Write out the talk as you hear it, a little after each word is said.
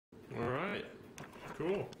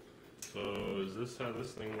cool. So is this how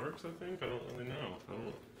this thing works, I think? I don't really know.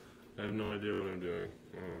 I have no idea what I'm doing.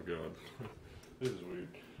 Oh god. This is weird.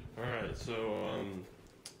 Alright, so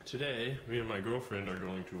today me and my girlfriend are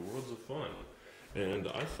going to Worlds of Fun. And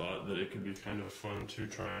I thought that it could be kind of fun to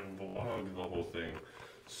try and vlog the whole thing.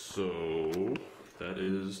 So that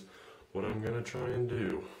is what I'm gonna try and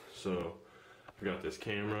do. So I've got this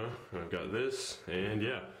camera, I've got this, and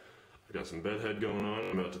yeah, I've got some bedhead going on.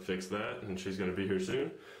 I'm about to fix that, and she's gonna be here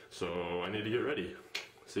soon. So I need to get ready.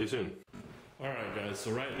 See you soon. Alright guys,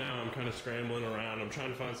 so right now I'm kind of scrambling around. I'm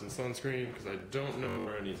trying to find some sunscreen because I don't know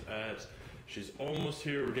where Annie's at. She's almost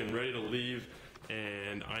here, we're getting ready to leave,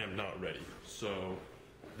 and I am not ready. So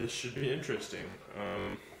this should be interesting.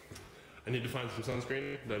 I need to find some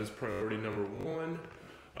sunscreen. That is priority number one.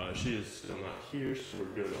 She is still not here, so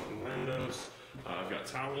we're good on randos. I've got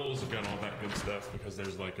towels, I've got all that good stuff because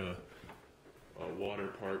there's like a water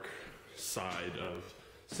park side of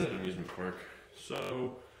said amusement park.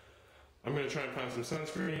 So I'm gonna try and find some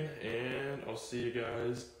sunscreen, and I'll see you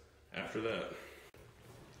guys after that.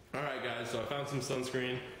 Alright guys, so I found some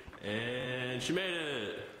sunscreen, and she made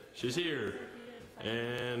it! She's here!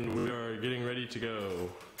 And we are getting ready to go.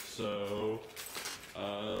 So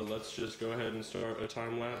let's just go ahead and start a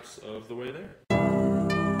time lapse of the way there.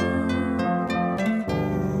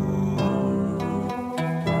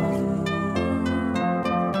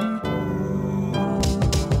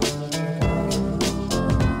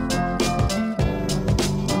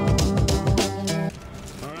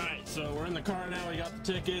 Alright, so we're in the car now, we got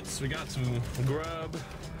the tickets, we got some grub,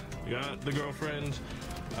 we got the girlfriend.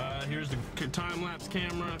 Here's the time-lapse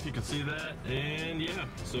camera, if you can see that, and yeah,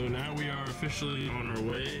 so now we are officially on our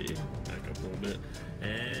way. Back up a little bit,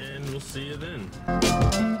 and we'll see you then.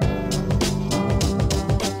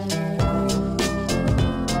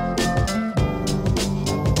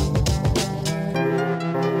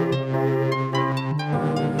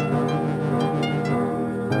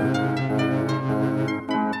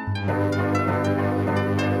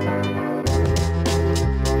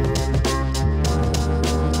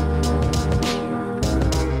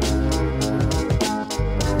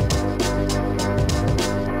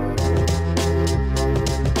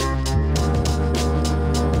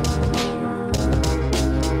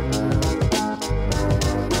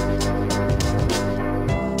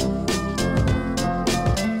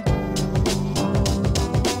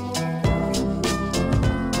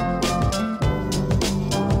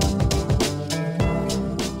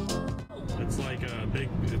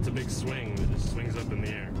 It's a big swing that just swings up in the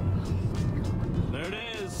air. There it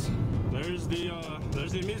is. There's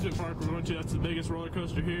the amusement park we're going to. That's the biggest roller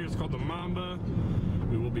coaster here. It's called the Mamba.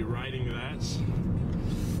 We will be riding that.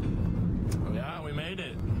 Yeah, we made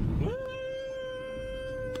it. Woo!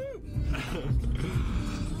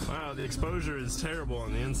 Wow, the exposure is terrible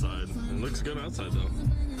on the inside. It looks good outside though.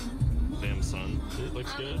 Damn sun. It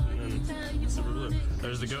looks good. And then super blue.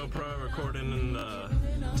 There's the GoPro recording in the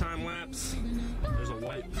time lapse. There's a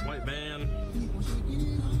white van.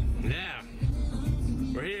 Yeah,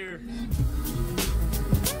 we're here.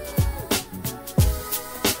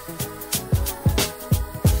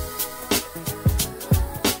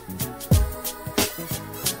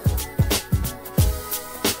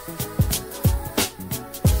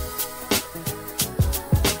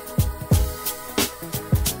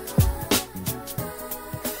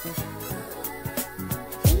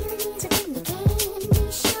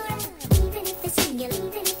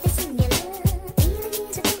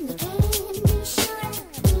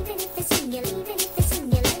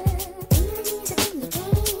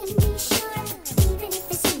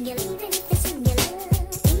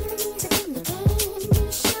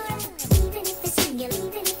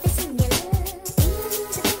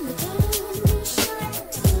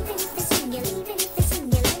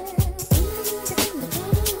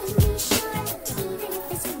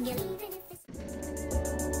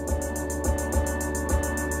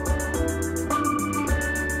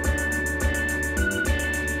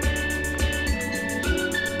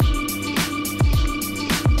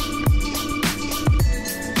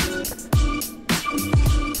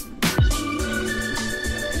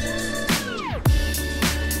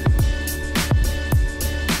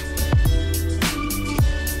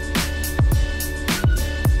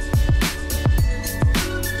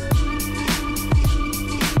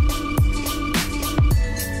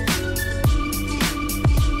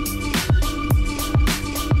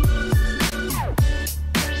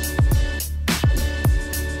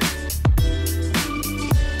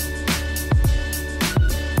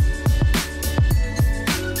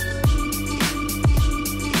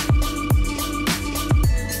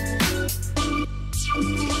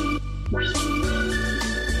 Bye.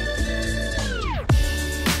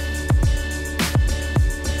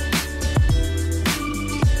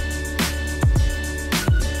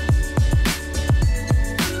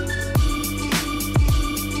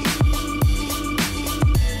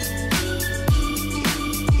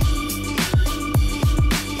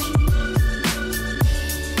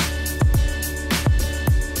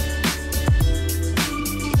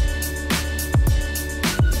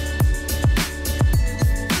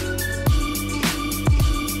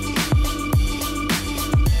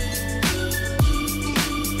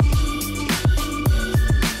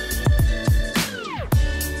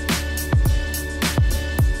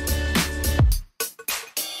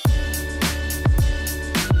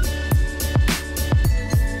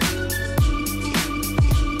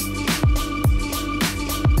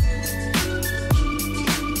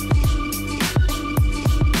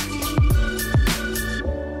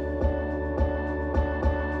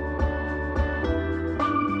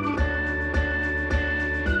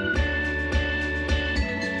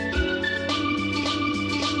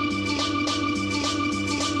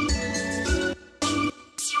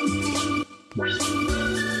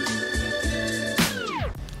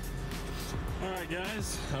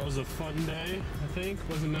 guys. That was a fun day, I think.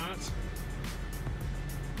 Was it not?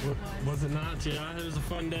 Was it not? Yeah, it was a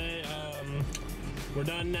fun day. We're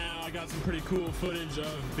done now. I got some pretty cool footage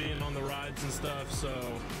of being on the rides and stuff, so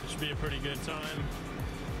it should be a pretty good time.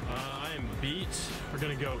 I am beat. We're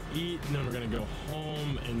gonna go eat, and then we're gonna go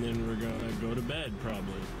home, and then we're gonna go to bed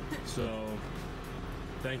probably. So,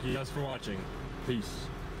 thank you guys for watching. Peace.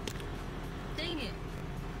 Dang it.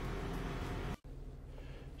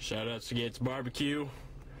 Shout out to Gates Barbecue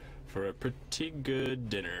for a pretty good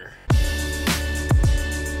dinner.